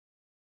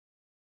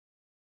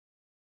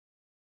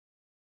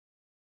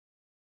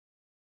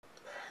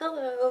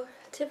Hello,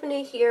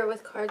 Tiffany here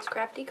with Cards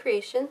Crafty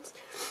Creations.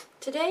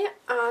 Today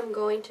I'm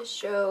going to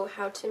show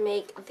how to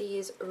make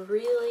these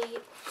really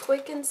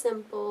quick and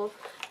simple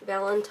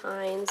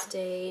Valentine's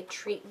Day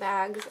treat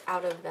bags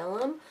out of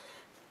vellum.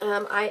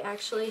 I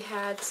actually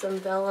had some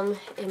vellum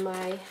in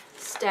my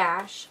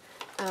stash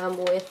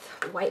with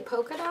white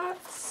polka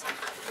dots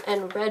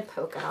and red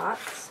polka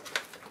dots.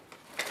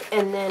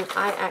 And then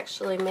I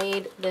actually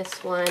made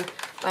this one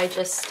by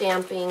just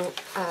stamping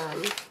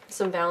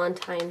some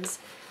Valentine's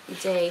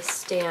Day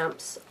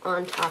stamps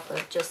on top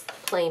of just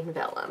plain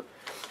vellum.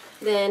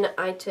 Then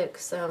I took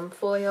some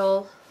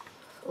foil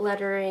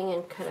lettering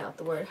and cut out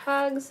the word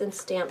hugs and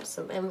stamped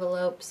some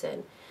envelopes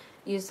and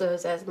used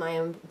those as my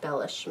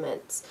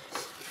embellishments.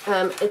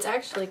 It's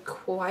actually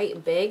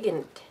quite big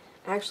and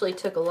actually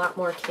took a lot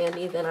more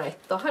candy than I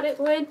thought it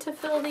would to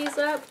fill these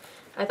up.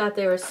 I thought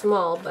they were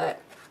small,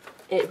 but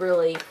it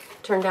really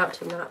turned out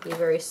to not be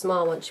very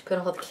small once you put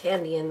all the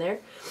candy in there.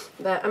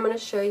 But I'm going to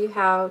show you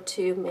how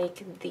to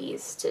make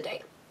these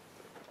today.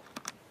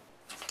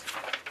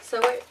 So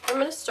what I'm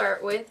going to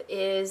start with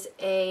is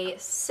a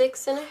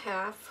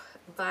 6.5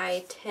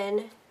 by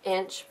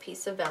 10-inch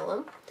piece of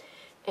vellum.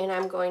 And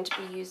I'm going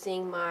to be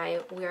using my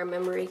We Are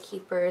Memory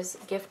Keepers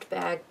gift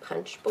bag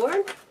punch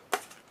board.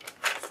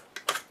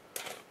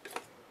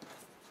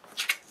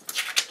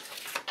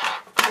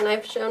 And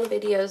I've shown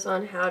videos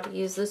on how to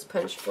use this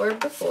punch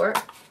board before,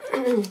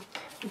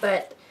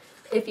 but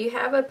if you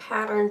have a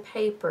pattern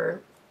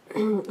paper,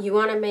 you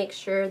want to make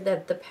sure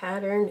that the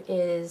pattern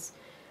is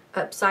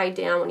upside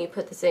down when you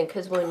put this in,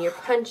 because when you're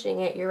punching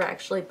it, you're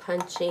actually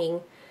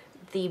punching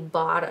the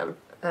bottom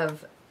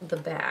of the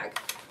bag.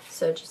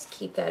 So just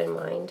keep that in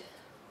mind.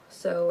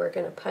 So we're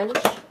going to punch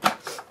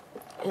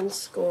and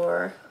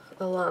score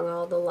along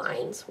all the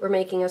lines. We're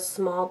making a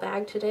small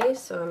bag today,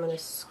 so I'm going to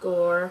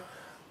score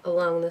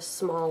along the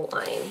small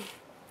line.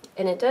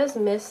 And it does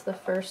miss the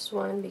first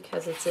one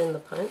because it's in the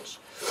punch.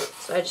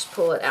 So I just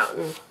pull it out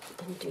and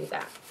do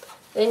that.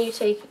 Then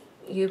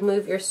you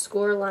move your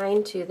score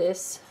line to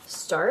this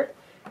start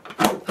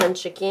and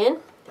punch again.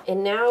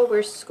 And now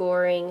we're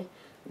scoring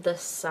the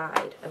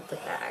side of the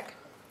bag.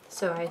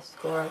 So I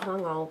score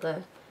along all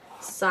the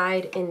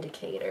side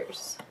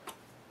indicators.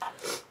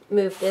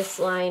 Move this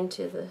line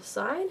to the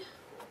side,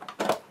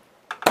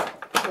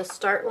 the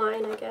start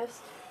line, I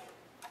guess.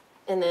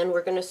 And then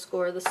we're going to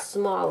score the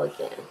small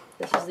again.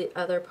 This is the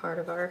other part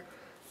of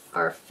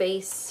our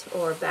face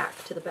or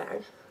back to the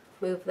bag.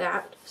 Move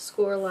that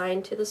score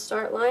line to the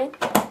start line,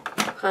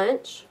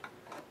 punch,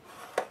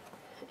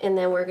 and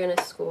then we're going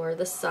to score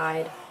the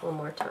side one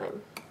more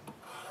time.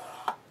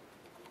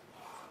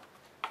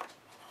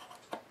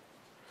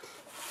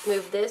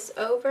 Move this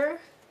over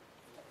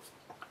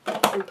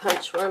and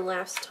punch one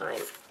last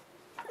time.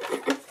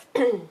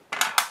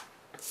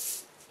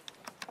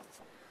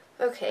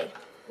 Okay.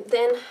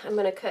 Then I'm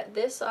going to cut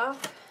this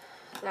off,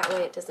 that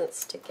way it doesn't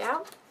stick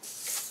out.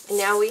 And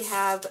now we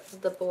have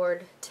the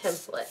board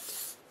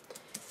template.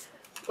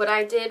 What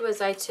I did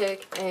was I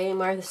took a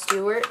Martha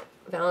Stewart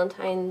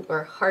Valentine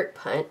or heart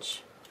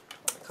punch.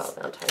 I call it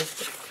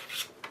Valentine's.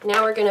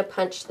 Now we're going to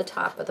punch the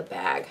top of the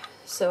bag.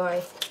 So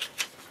I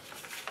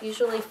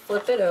usually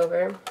flip it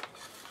over,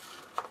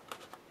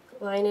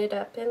 line it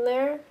up in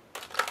there,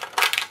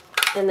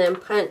 and then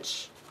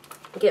punch,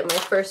 get my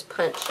first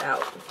punch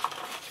out.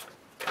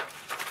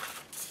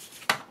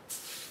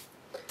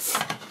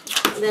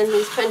 Then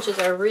these punches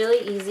are really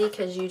easy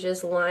because you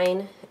just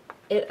line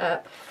it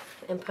up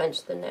and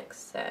punch the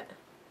next set.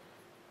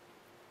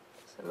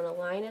 So I'm going to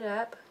line it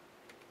up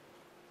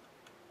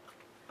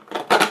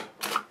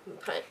and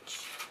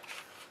punch.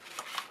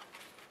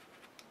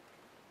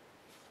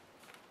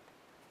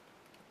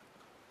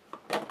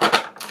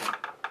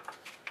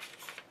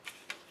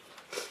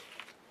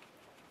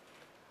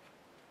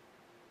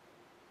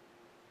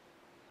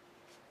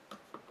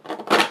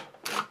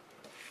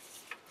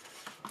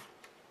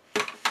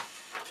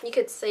 You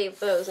could save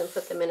those and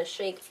put them in a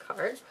shake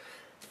card,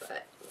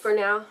 but for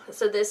now,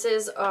 so this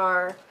is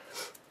our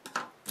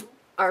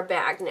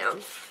bag now.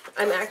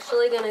 I'm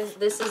actually going to,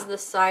 this is the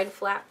side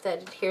flap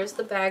that adheres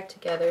the bag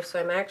together, so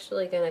I'm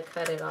actually going to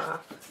cut it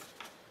off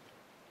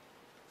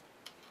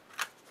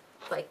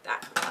like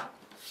that.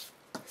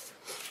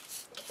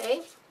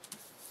 Okay.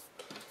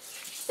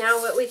 Now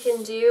what we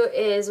can do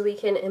is we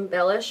can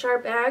embellish our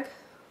bag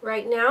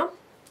right now.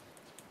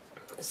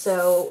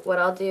 So what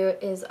I'll do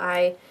is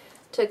I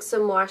took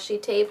some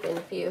washi tape, and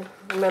if you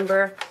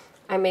remember,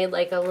 I made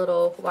like a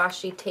little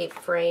washi tape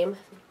frame.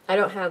 I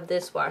don't have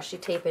this washi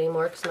tape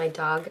anymore because my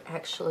dog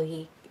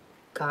actually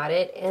got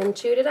it and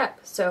chewed it up.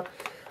 So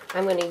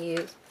I'm going to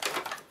use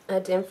a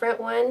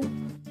different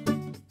one.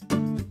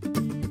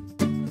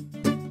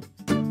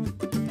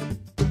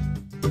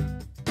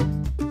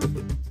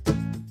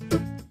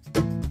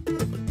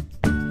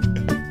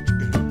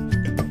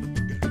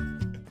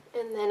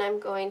 And then I'm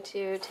going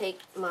to take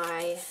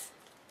my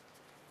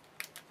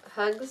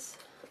hugs.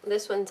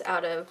 This one's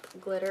out of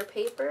glitter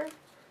paper.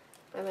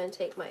 I'm going to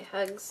take my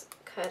hugs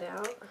cut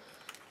out,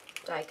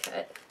 die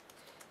cut,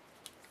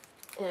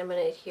 and I'm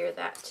going to adhere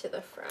that to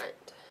the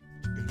front.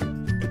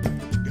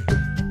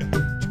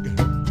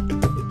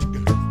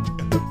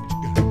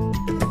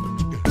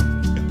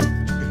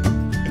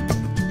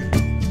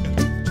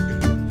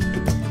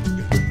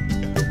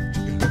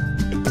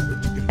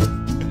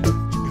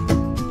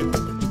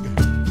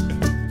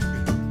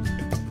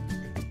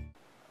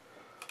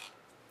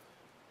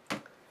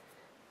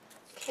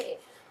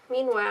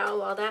 meanwhile,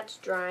 while that's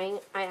drying,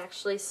 I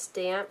actually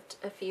stamped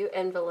a few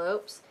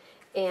envelopes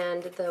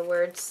and the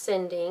word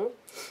sending.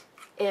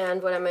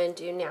 And what I'm going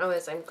to do now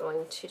is I'm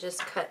going to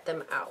just cut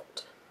them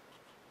out.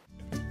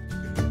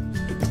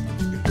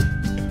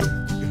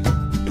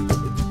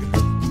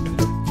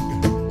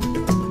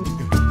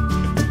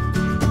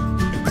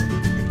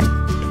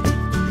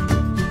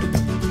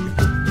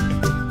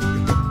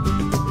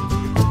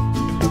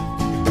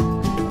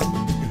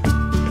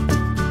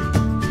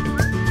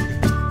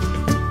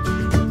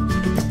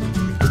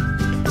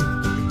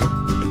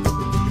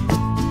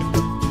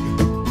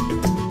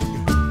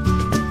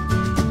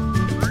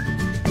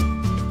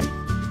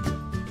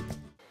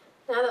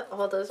 Now that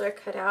all those are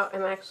cut out,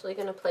 I'm actually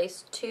going to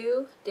place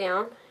 2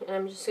 down, and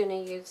I'm just going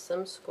to use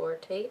some score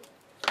tape.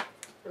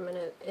 I'm going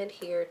to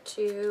adhere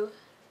to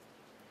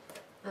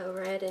a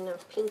red and a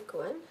pink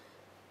one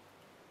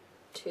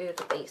to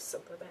the base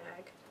of the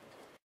bag.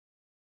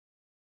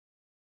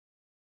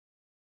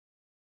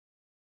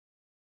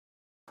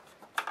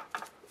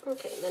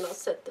 Okay, then I'll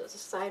set those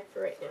aside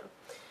for right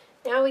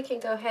now. Now we can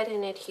go ahead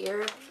and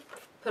adhere,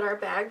 put our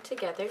bag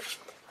together.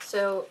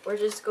 So we're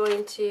just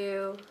going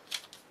to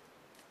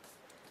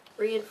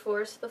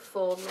reinforce the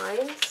fold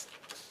lines.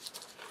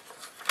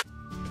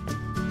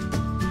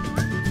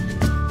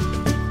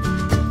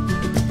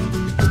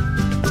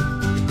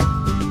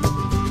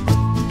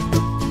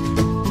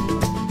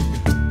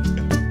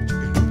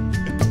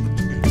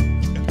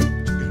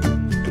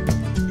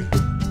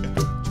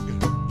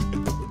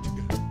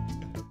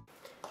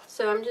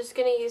 So I'm just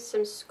going to use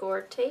some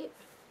score tape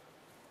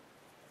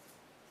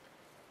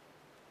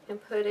and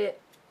put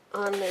it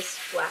on this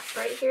flap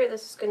right here.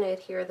 This is going to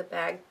adhere the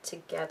bag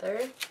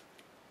together.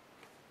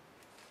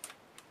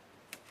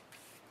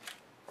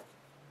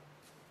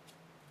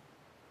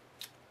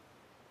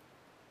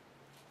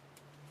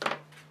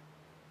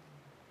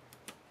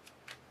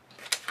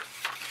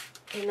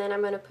 And then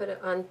I'm going to put it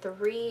on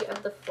 3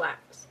 of the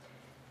flaps.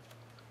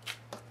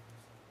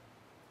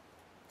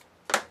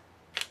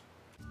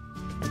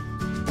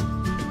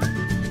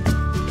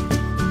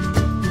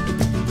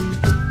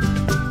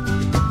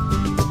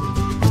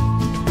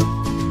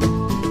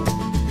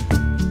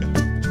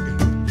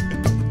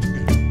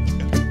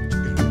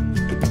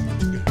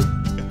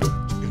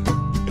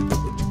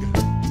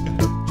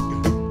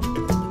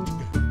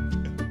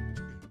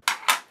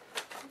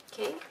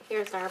 Okay,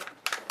 here's our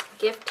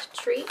gift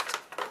treat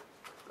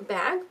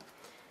bag.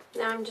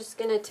 Now I'm just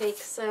going to take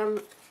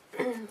some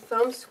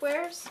foam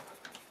squares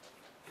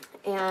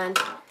and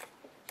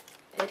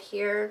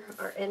adhere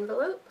our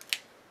envelope,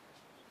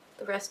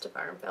 the rest of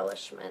our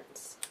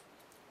embellishments.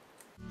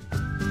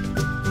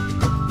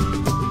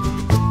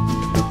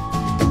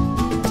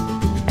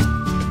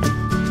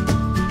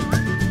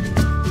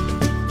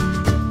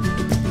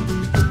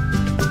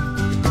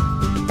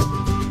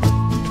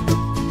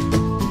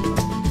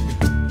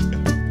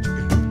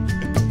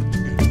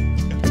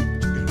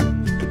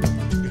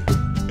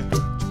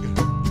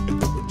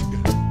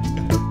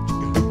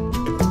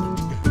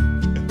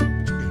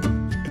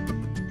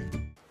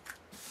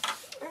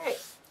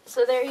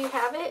 So there you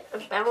have it, a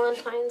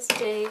Valentine's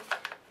Day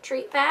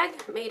treat bag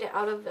made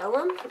out of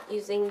vellum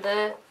using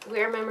the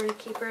Wear Memory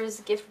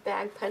Keepers gift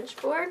bag punch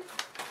board.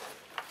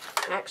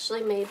 I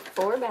actually made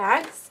 4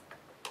 bags,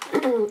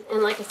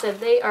 and like I said,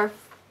 they are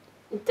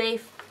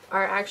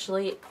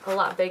actually a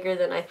lot bigger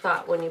than I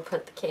thought when you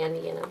put the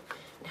candy in them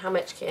and how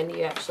much candy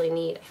you actually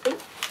need. I think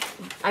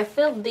I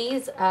filled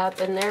these up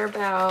and they're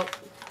about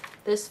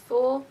this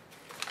full,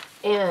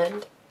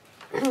 and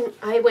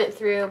I went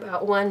through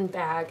about 1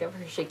 bag of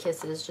Hershey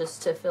Kisses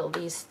just to fill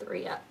these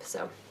 3 up,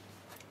 so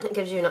it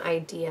gives you an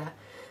idea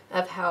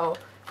of how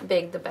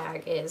big the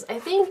bag is. I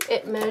think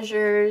it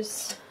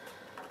measures,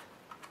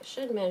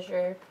 should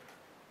measure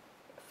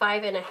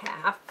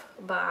 5.5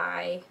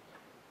 by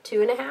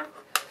 2.5,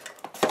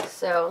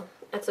 so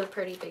that's a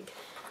pretty big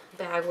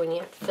bag when you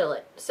have to fill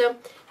it. So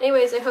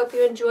anyways, I hope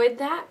you enjoyed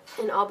that,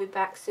 and I'll be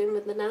back soon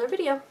with another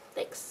video.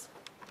 Thanks.